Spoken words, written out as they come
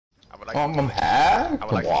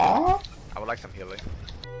like I would like some healing.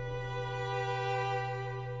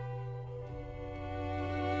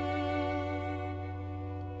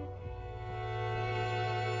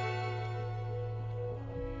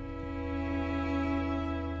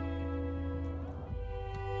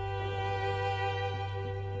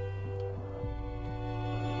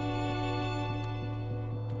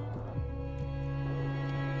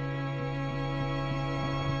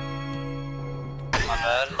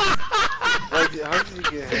 Like, how did you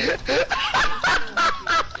get hit?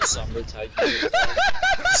 Summer type.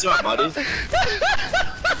 What's up, buddy? What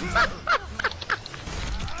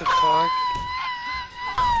the fuck?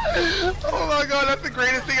 Oh my god, that's the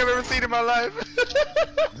greatest thing I've ever seen in my life.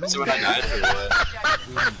 So when I died for that.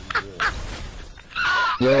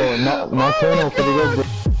 Yo, Nocturnal, pretty good, bro.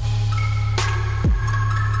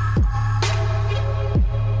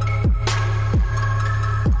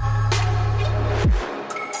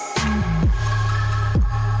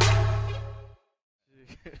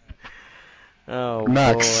 Oh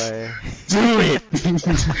Max, boy. do it!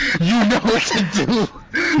 You know what to do!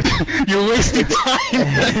 You're wasting time!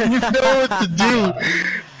 You know what to do!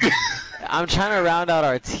 I'm trying to round out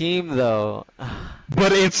our team though.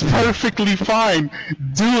 But it's perfectly fine!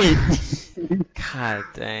 Do it! God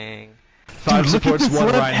dang. 5 Dude, look at supports, this 1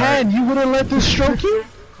 left Reinhardt. hand! You wouldn't let this stroke you?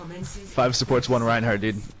 5 supports, 1 Reinhardt,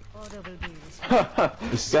 dude.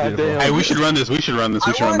 This is beautiful. Hey, we should run this, we should run this,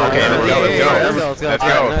 we should run this. Okay, let's go. Let's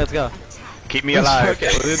go. Let's go. Keep me alive.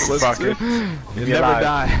 Let's you never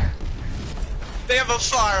die. They have a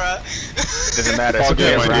Farah. It doesn't matter. It's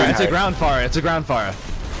okay, my dude. It's a ground fire. It's a ground fire.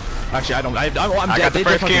 Actually, I'm I dead. got the They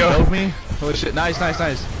first fucking kill. dove me. Holy shit! Nice.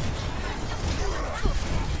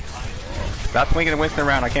 Stop swinging Winston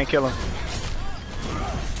around. I can't kill him.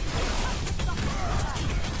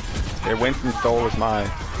 Their Winston soul is mine.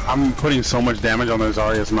 I'm putting so much damage on those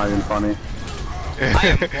Zarya, it's not even funny.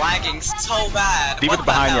 I am lagging so bad. D.Va's What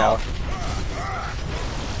the behind hell? y'all.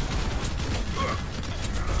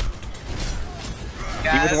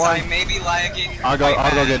 Guys, D.Va's one. I may be lagging. I'll go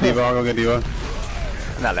quite get bad. D.Va, I'll go get D.Va.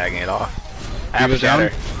 I'm not lagging at all. I have a D.Va's down?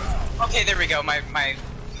 shatter. Okay, there we go. My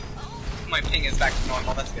ping is back to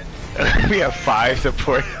normal. That's good. We have 5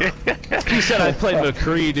 support. He said I played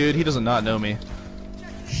McCree, dude. He does not know me.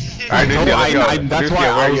 Alright, No, let's go. that's Lucio, why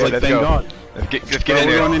I where was you like, at? thank God. Let's get Bro, in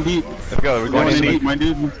we're there. going in deep. Let's go. We're We're going going in in deep. deep, my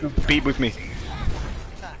dude. Let's go. Beat with me.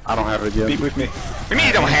 I don't have it yet. Beat with me. What do you mean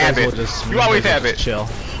you don't have it? You always have it. Chill.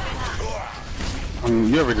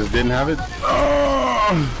 You ever just didn't have it?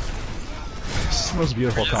 This is the most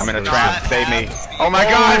beautiful I'm in a combo. trap. Save me. Oh my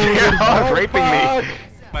god, you're raping me.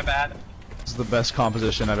 My bad. This is the best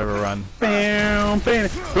composition I've ever run. Bam, bam.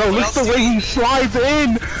 Bro, look at the way he slides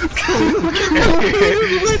in!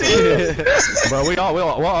 Bro, we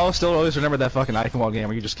all still always remember that fucking Iconwall game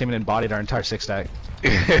where you just came in and bodied our entire 6-stack. You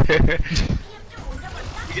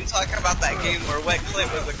can talk about that game where Wet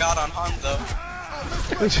Clip was a god on Hanzo.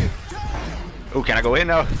 Oh, can I go in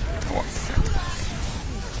now?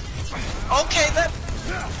 Okay, that.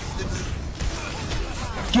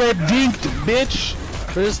 Get dinked, bitch!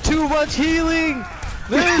 There's too much healing.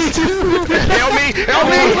 There's too much. Help me! Help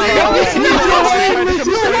me! Help me!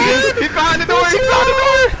 He's behind the door! He's behind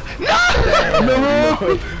the door!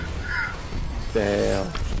 No! Damn.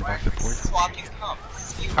 Swapping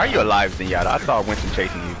comps. How are you alive, Zenyatta? I saw Winston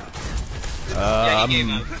chasing you. Yeah, he gave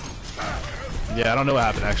up. Yeah, I don't know what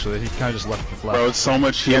happened actually. He kind of just left the flag. Bro, it's so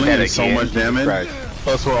much healing that and so again. much damage. Right.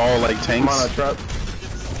 Plus we're all like tanks.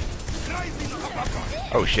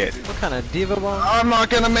 Oh shit. What kind of diva bomb? I'm not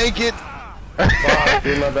gonna make it! Fuck,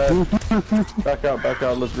 dude, my bad. Back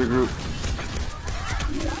out, let's regroup.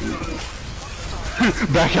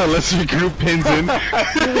 Back out, let's regroup, pins in.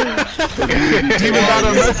 D.Va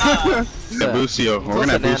bottom. Boostio. We're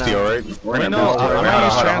gonna have Boostio, right? We're gonna have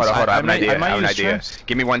Boostio. Hold on. I have an idea. I have an idea. Trans.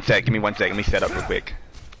 Give me 1 sec. Let me set up real quick.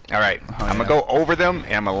 Alright. I'm gonna go over them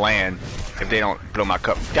and I'm gonna land if they don't blow my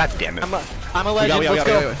cup. God damn it. I'm a legend. Let's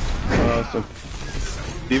go.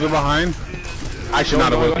 D.Va behind. I should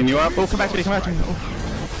not have woken you up. Oh, come back to me.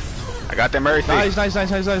 Oh. I got them mercy. Nice.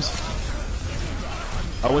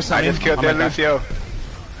 Oh, what's that? I just killed their Lucio.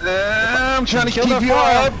 I'm trying to keep you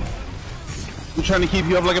up. I'm trying to keep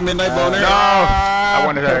you up like a midnight boner. No! I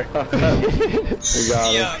wanted her.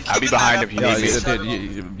 Yeah, I'll be behind if you need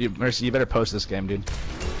me. Dude, Mercy, you better post this game, dude.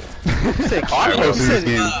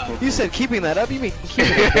 You said keeping that up. You mean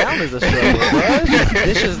keeping it down is a struggle, bro.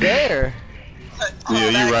 Dish is there. Yeah,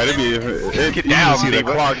 you're right. Get down, see the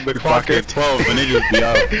Diva. clock at 12 and it just be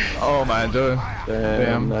out. Oh man, dude.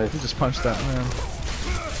 Damn. Nice. You just punched that man.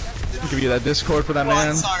 I'll give you that Discord for that Who man.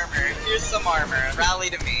 wants armor? Here's some armor. Rally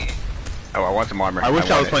to me. Oh, I want some armor. I wish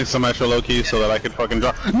I want was it. playing Symmetra low-key so that I could fucking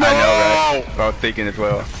drop. No! I know, right? I was thinking as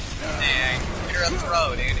well. Dang, you're a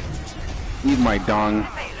throw, dude. Eat my dong.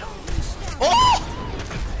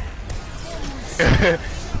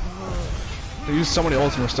 They used so many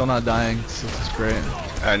ults and we're still not dying. This is great.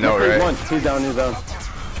 I know, He's right? one. He's down. He's down.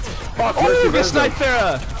 Fuck, Oh, Mercy, get res sniped, him.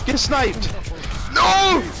 Farah! Get sniped!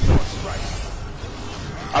 No!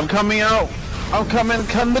 I'm coming out. I'm coming.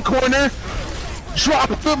 Come the corner. Drop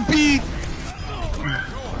the beat.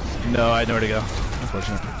 No, I know where to go.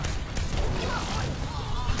 Unfortunate.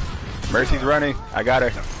 Mercy's running. I got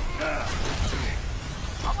her.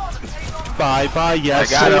 Bye,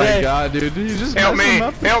 yes. I got Oh him. my god, dude. You just Help messed me! him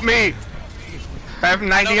up. Help me! I have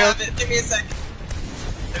 90 No, health. give me a sec.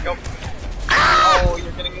 There you go. Oh,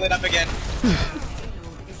 you're getting lit up again.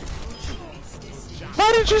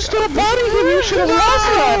 Why did you still body him? You should have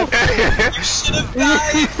lost that! You should have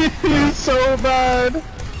died. He's so bad.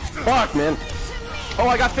 Fuck, man. Oh,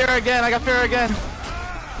 I got Farah again. I got Farah again.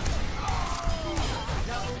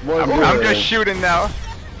 I'm just shooting now.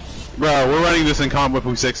 Bro, we're running this in comp with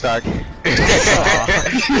 6-stack.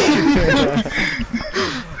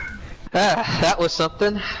 That was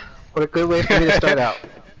something. What a good way for me to start out.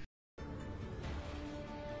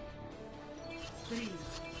 3,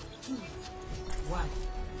 2, 1,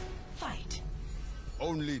 fight.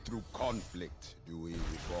 Only through conflict do we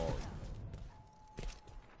evolve.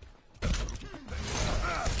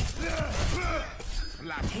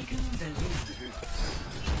 Taking the lead.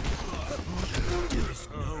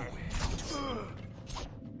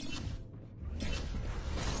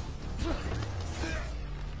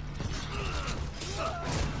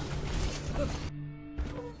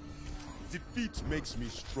 Defeat makes me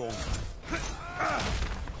stronger.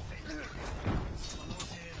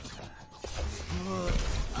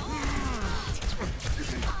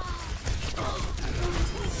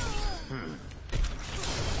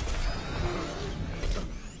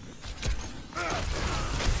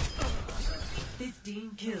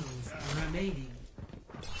 Kills remaining.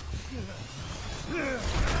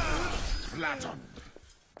 Flattened.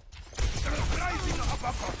 Rising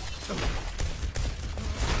uppercut.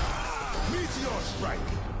 Meteor strike.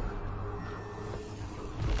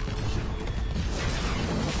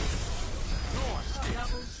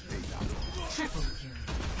 Triple kill.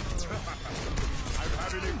 I'm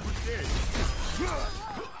having a good day.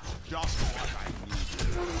 Just what I need.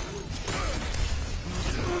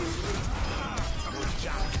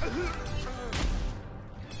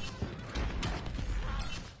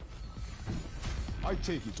 I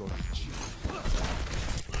take it on the chin.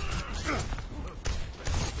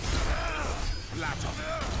 Flatter.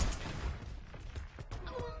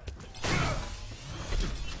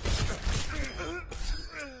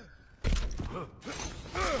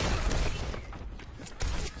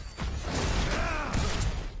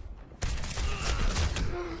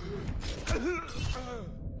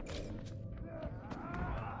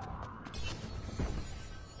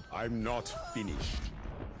 I'm not finished.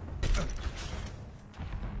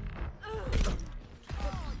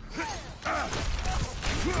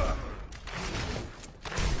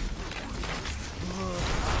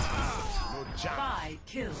 No jump. 5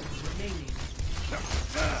 kills remaining.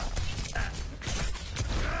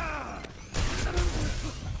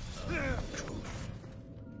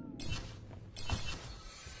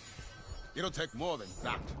 It'll take more than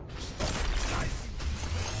that.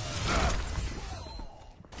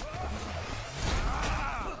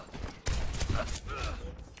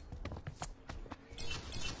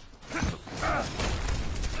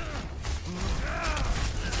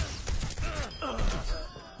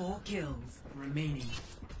 Four kills remaining.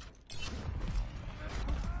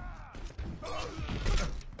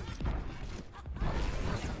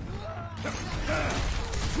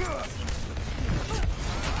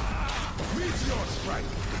 Meteor strike.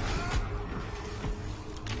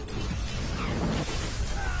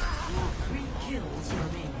 3 kills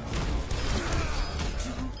remaining. 2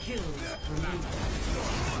 kills remaining.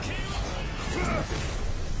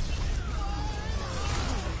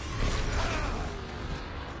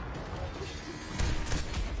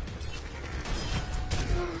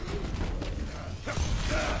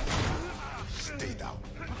 Stay down.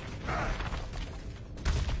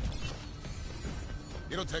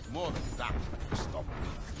 It'll take more than that to stop me.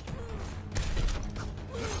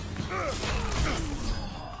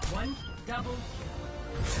 1 double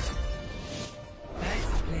kill.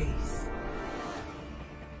 Best place.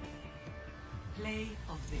 Play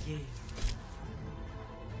of the game.